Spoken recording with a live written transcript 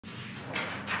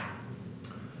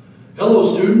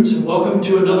Hello students, and welcome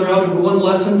to another Algebra I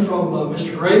lesson from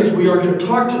Mr. Graves. We are going to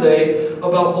talk today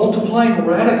about multiplying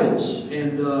radicals,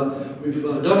 and we've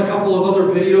done a couple of other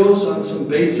videos on some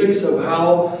basics of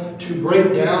how to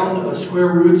break down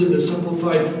square roots into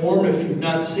simplified form. If you've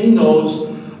not seen those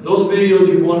videos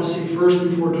you want to see first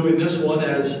before doing this one,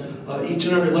 as each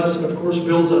and every lesson of course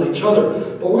builds on each other.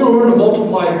 But we're going to learn to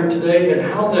multiply here today and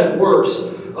how that works.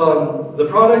 The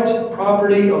product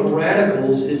property of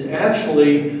radicals is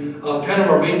actually kind of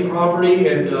our main property,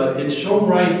 and it's shown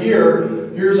right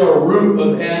here. Here's our root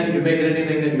of n. You can make it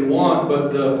anything that you want,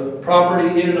 but the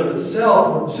property in and of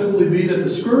itself would simply be that the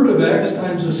square root of x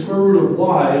times the square root of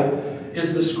y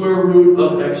is the square root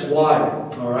of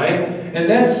xy. All right? And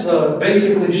that's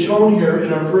basically shown here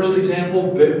in our first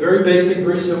example. Very basic,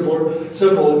 very simple.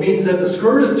 It means that the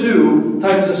square root of 2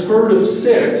 times the square root of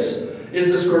 6 is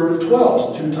the square root of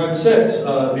 12. So 2 times 6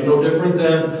 would be no different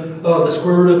than the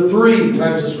square root of 3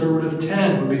 times the square root of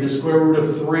 10 would be the square root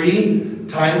of 3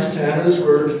 times 10 and the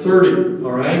square root of 30.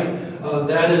 All right?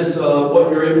 That is what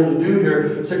you're able to do here.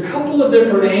 There's a couple of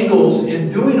different angles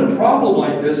in doing a problem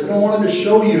like this, and I wanted to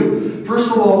show you. First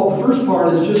of all, the first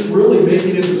part is just really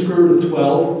making it the square root of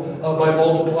 12 by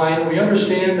multiplying. We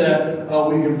understand that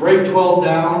we can break 12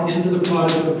 down into the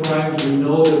product of the primes. We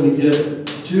know that we get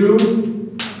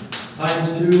 2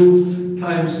 times 2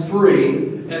 times 3,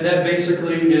 and that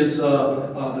basically is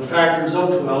the factors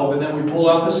of 12, and then we pull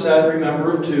out the set,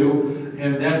 remember, of 2,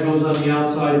 and that goes on the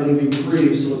outside leaving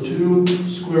 3, so 2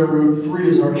 square root 3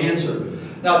 is our answer.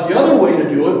 Now the other way to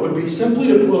do it would be simply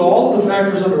to put all of the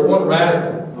factors under one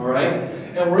radical, all right?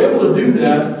 And we're able to do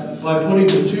that by putting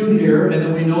the 2 here, and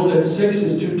then we know that 6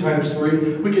 is 2 times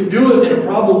 3. We can do it in a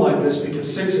problem like this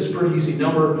because 6 is a pretty easy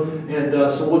number, and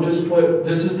so we'll just put,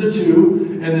 this is the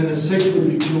 2, and then the 6 would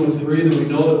be 2 and 3, then we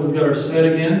know that we've got our set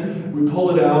again. We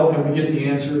pull it out, and we get the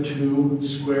answer 2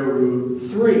 square root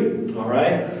 3, all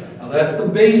right? Now that's the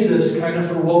basis kind of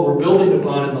for what we're building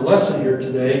upon in the lesson here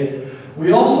today.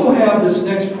 We also have this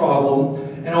next problem,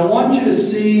 and I want you to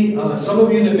see, some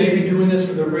of you that may be doing this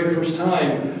for the very first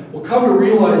time will come to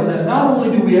realize that not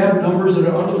only do we have numbers that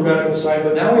are under the radical sign,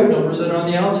 but now we have numbers that are on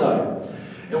the outside.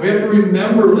 And we have to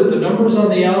remember that the numbers on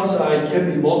the outside can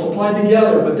be multiplied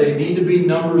together, but they need to be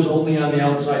numbers only on the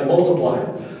outside multiplied.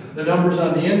 The numbers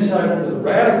on the inside under the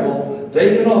radical,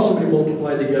 they can also be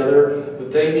multiplied together,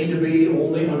 but they need to be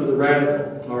only under the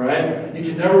radical. All right? You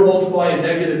can never multiply a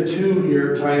negative 2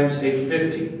 here times a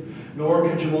 50. Nor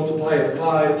could you multiply a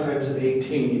 5 times an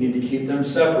 18. You need to keep them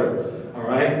separate. All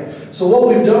right? So what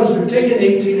we've done is we've taken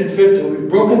 18 and 50, we've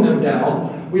broken them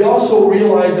down. We also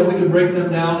realize that we can break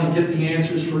them down and get the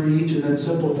answers for each and then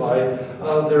simplify.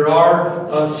 There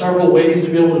are several ways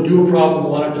to be able to do a problem. A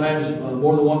lot of times,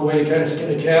 more than one way to kind of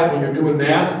skin a cat when you're doing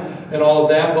math and all of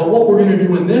that. But what we're going to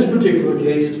do in this particular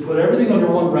case is put everything under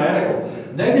one radical.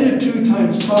 Negative 2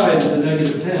 times 5 is a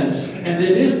negative 10, and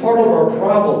it is part of our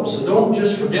problem, so don't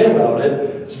just forget about it.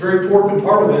 It's a very important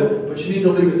part of it, but you need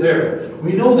to leave it there.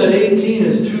 We know that 18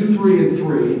 is 2, 3, and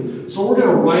 3, so we're going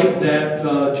to write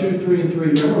that 2, 3, and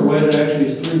 3 here. I'm going to write it actually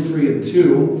as 3, 3, and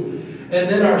 2. And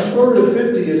then our square root of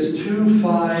 50 is 2,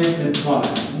 5, and 5.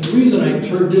 And the reason I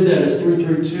did that as 3,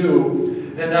 3,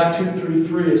 2, and not 2, 3,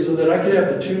 3 is so that I could have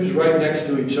the 2's right next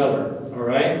to each other, all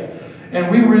right? And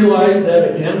we realize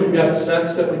that, again, we've got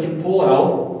sets that we can pull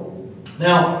out.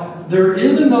 Now, there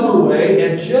is another way,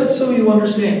 and just so you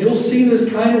understand, you'll see this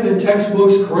kind of in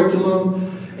textbooks,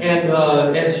 curriculum, and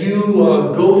as you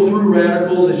go through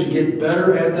radicals, as you get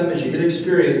better at them, as you get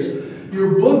experience,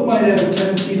 your book might have a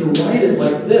tendency to write it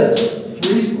like this: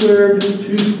 3 squared,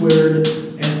 2 squared,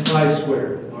 and 5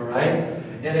 squared, all right?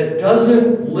 And it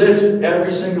doesn't list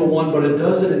every single one, but it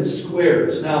does it in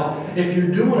squares. Now, if you're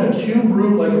doing a cube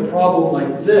root like a problem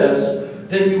like this,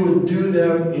 then you would do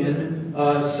them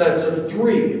in sets of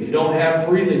 3. If you don't have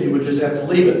 3, then you would just have to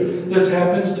leave it. This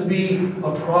happens to be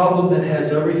a problem that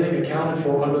has everything accounted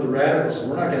for under the radical, so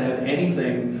we're not going to have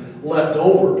anything left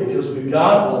over because we've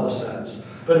got all the sets.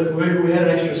 But if maybe we had an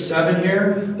extra 7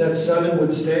 here, that 7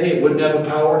 would stay. It wouldn't have a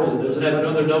power because it doesn't have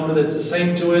another number that's the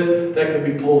same to it that could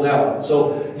be pulled out.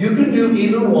 So you can do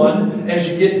either one. As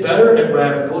you get better at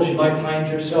radicals, you might find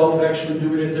yourself actually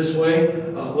doing it this way,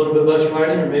 a little bit less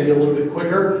writing or maybe a little bit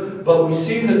quicker. But we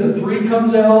see that the 3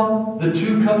 comes out, the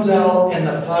 2 comes out, and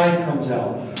the 5 comes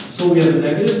out. So we have a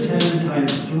negative 10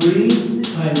 times 3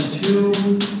 times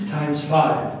 2 times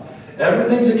 5.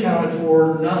 Everything's accounted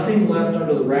for, nothing left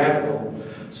under the radical.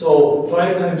 So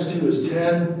 5 times 2 is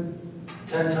 10,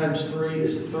 10 times 3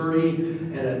 is 30,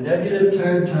 and a negative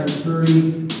 10 times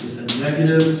 30 is a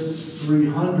negative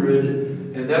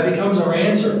 300, and that becomes our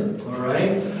answer, all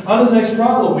right? On to the next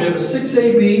problem. We have a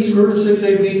 6ab, square root of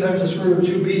 6ab times the square root of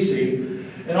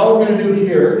 2bc. And all we're going to do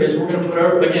here is we're going to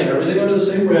put, again, everything under the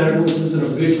same radical. This isn't a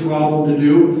big problem to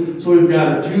do. So we've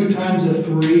got a 2 times a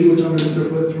 3, which I'm just going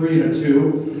to put 3 and a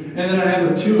 2. And then I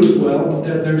have a 2 as well. Put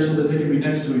that there so that they can be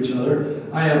next to each other.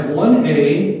 I have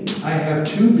 1a, I have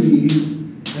 2 b's,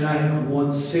 and I have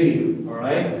 1c. All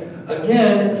right?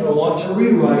 Again, if I want to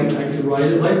rewrite, I can write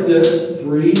it like this.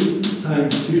 3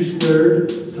 times 2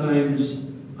 squared times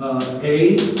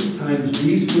a times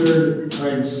b squared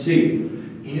times c.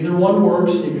 Either one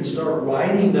works. You can start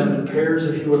writing them in pairs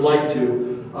if you would like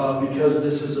to, because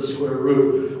this is a square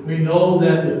root. We know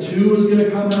that the 2 is going to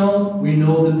come out. We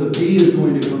know that the b is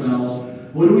going to come out.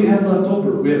 What do we have left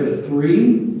over? We have a 3,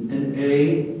 an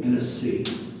a, and a c.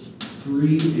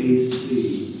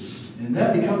 3ac. And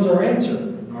that becomes our answer.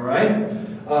 All right?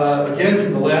 Again,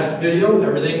 from the last video,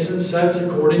 everything's in sets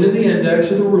according to the index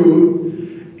of the root.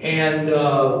 And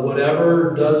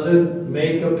whatever doesn't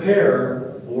make a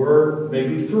pair, or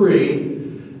maybe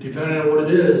 3, depending on what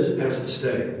it is, has to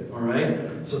stay. All right?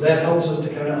 So that helps us to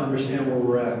kind of understand where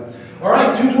we're at. All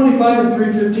right, 225 and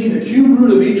 315, the cube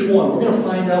root of each one. We're going to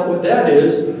find out what that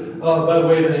is by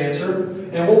way of an answer.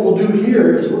 And what we'll do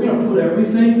here is we're going to put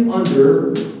everything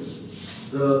under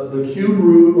the cube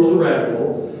root or the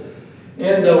radical.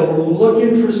 And we're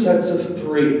looking for sets of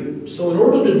 3. So in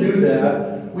order to do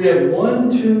that, we have 1,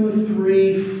 2,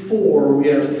 3, 4. We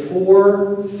have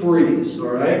 4 3s, all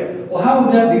right? Well, how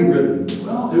would that be written?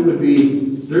 Well, it would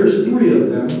be, there's 3 of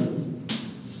them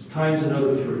times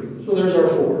another 3. So there's our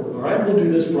 4, all right? We'll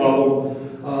do this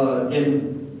problem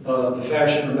in the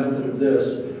fashion or method of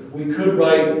this. We could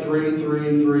write 3,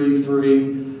 3, 3, 3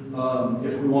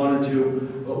 if we wanted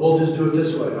to, but we'll just do it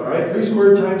this way, all right? 3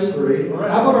 squared times 3. All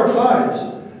right, how about our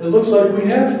 5s? It looks like we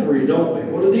have 3, don't we?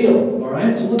 What a deal, all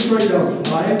right? So let's write down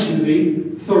 5 to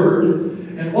the third.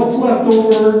 And what's left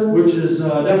over, which is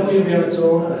definitely going to be on its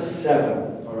own, a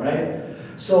 7, all right?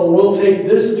 So we'll take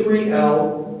this 3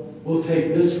 out, we'll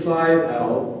take this 5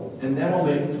 out, and that'll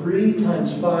make 3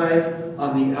 times 5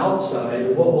 on the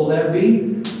outside. What will that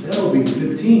be? That'll be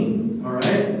 15, all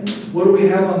right? What do we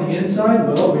have on the inside?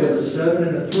 Well, we have a 7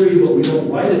 and a 3, but we don't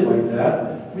write it like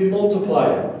that. We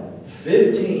multiply it.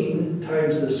 15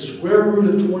 times the square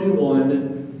root of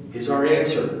 21 is our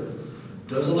answer.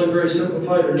 Doesn't look very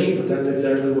simplified or neat, but that's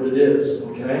exactly what it is,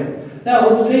 okay? Now,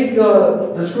 let's take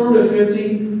the square root of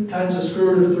 50 times the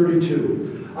square root of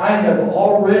 32. I have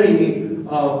already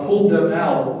pulled them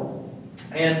out,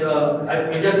 and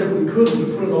I guess if we could, we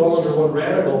put it all under one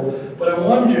radical, but I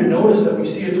wanted you to notice that we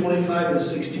see a 25 and a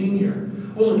 16 here.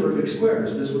 Those are perfect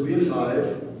squares. This would be a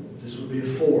 5, this would be a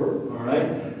 4, all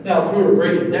right? Now, if we were to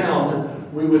break it down,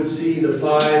 we would see the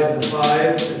 5 and the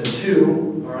 5 and the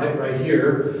 2, all right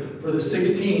here. For the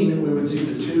 16, we would see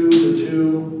the 2, the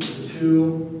 2, the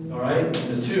 2, all right,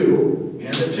 and the 2,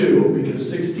 and the 2, because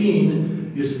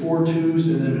 16 is 4 2s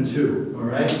and then a 2, all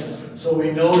right? So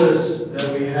we notice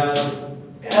that we have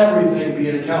everything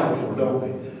being accounted for, don't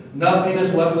we? Nothing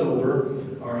is left over,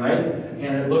 all right?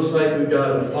 And it looks like we've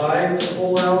got a 5 to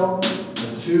pull out,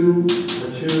 a 2,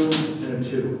 a 2, and a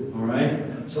 2, all right?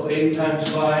 So 8 times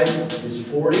 5 is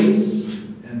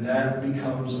 40, and that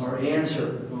becomes our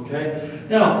answer. Okay.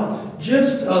 Now,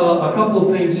 just a couple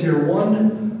of things here.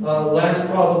 One last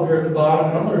problem here at the bottom,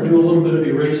 and I'm going to do a little bit of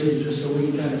erasing just so we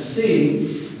can kind of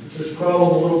see this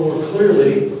problem a little more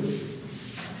clearly.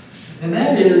 And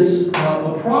that is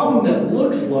a problem that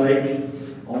looks like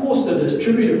almost a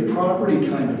distributive property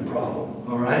kind of problem.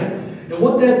 All right. And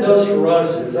what that does for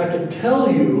us is I can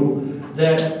tell you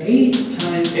that A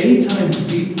times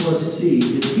B plus C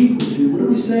is equal to, what do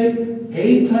we say?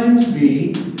 A times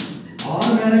B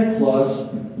automatic plus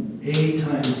A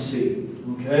times C,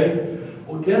 okay?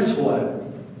 Well, guess what?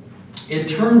 It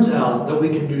turns out that we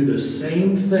can do the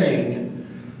same thing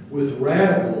with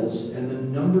radicals and the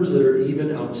numbers that are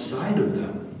even outside of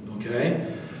them,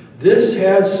 okay? This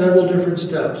has several different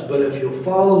steps, but if you'll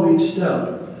follow each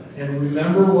step and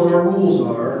remember what our rules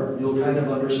are, you'll kind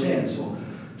of understand. So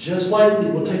just like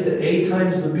we'll take the A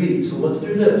times the B. So let's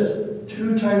do this.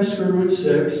 2 times square root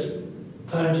 6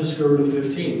 times the square root of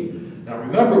 15. Now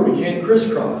remember, we can't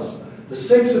crisscross. The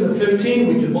 6 and the 15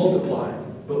 we can multiply,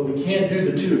 but we can't do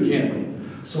the 2, can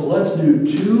we? So let's do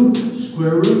 2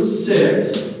 square root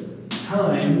 6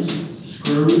 times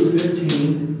square root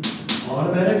 15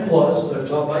 automatic plus, as I've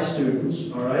taught my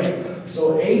students, all right?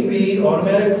 So AB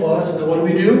automatic plus, and then what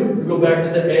do? We go back to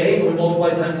the A and we multiply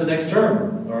times the next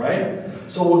term, all right?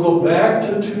 So we'll go back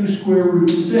to 2 square root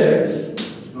 6,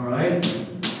 all right,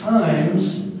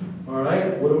 times, all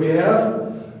right, what do we have?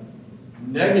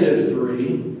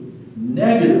 -3,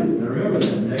 negative, now remember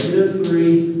that,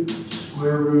 -3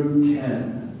 square root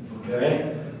 10.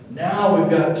 Okay? Now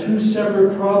we've got two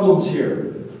separate problems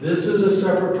here. This is a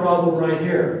separate problem right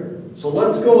here. So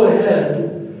let's go ahead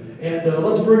and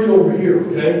let's bring it over here,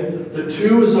 okay? The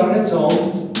 2 is on its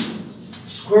own.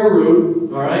 Square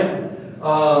root, all right?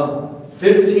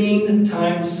 15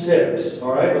 times 6,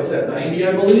 all right? What's that, 90,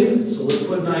 I believe? So let's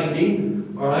put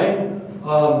 90, all right?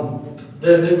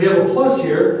 Then we have a plus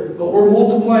here, but we're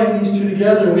multiplying these two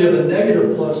together, and we have a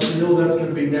negative plus, so you know that's going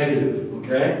to be negative,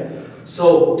 okay?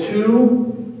 So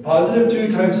 2, positive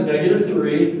 2 times a negative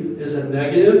 3 is a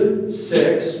negative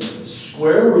 6,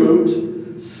 square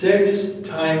root 6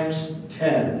 times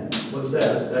 10. What's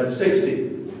that? That's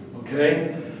 60,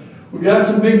 okay? We've got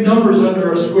some big numbers under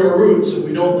our square root, so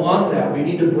we don't want that. We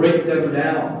need to break them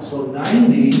down. So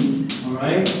 90, all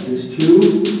right, is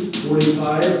 2,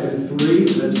 45, and 3,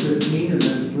 that's 15, and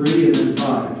then 3, and then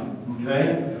 5,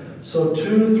 okay? So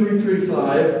 2, 3, 3,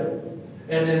 5,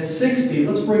 and then 60,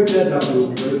 let's break that down real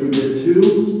quick. We get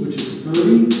 2, which is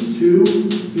 30, 2,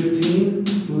 15,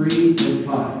 3, and 5,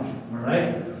 all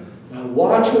right? Now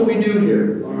watch what we do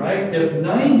here, all right? If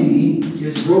 90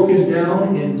 is broken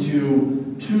down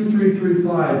into 2, 3, 3,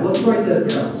 5. Let's write that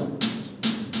down.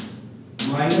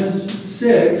 Minus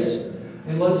 6.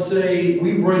 And let's say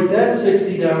we break that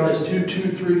 60 down as 2,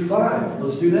 2, 3, 5.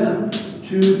 Let's do that.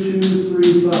 2, 2,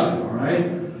 3, 5. All right?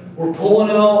 We're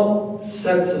pulling out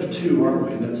sets of 2,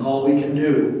 aren't we? That's all we can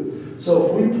do. So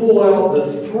if we pull out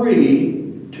the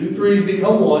 3, 2 3's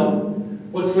become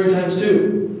 1. What's 3 times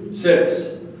 2? 6.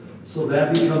 So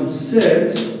that becomes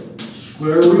 6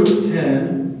 square root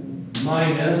 10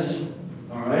 minus,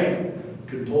 all right,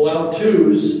 could pull out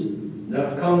 2's.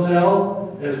 That comes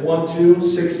out as 1, 2.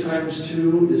 6 times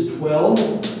 2 is 12.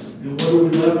 And what are we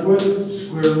left with?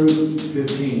 Square root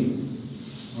 15.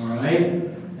 All right?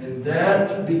 And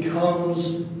that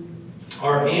becomes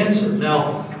our answer.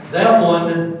 Now, that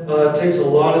one takes a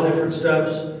lot of different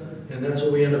steps, and that's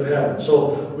what we end up having.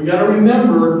 So we got to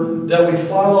remember that we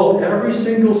follow every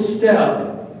single step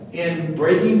in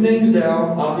breaking things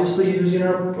down, obviously using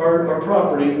our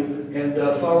property, and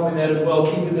following that as well,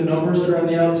 keeping the numbers that are on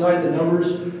the outside, the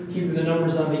numbers, keeping the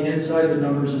numbers on the inside, the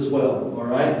numbers as well. All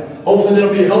right? Hopefully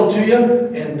that'll be a help to you,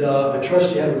 and I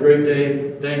trust you have a great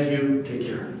day. Thank you. Take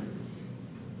care.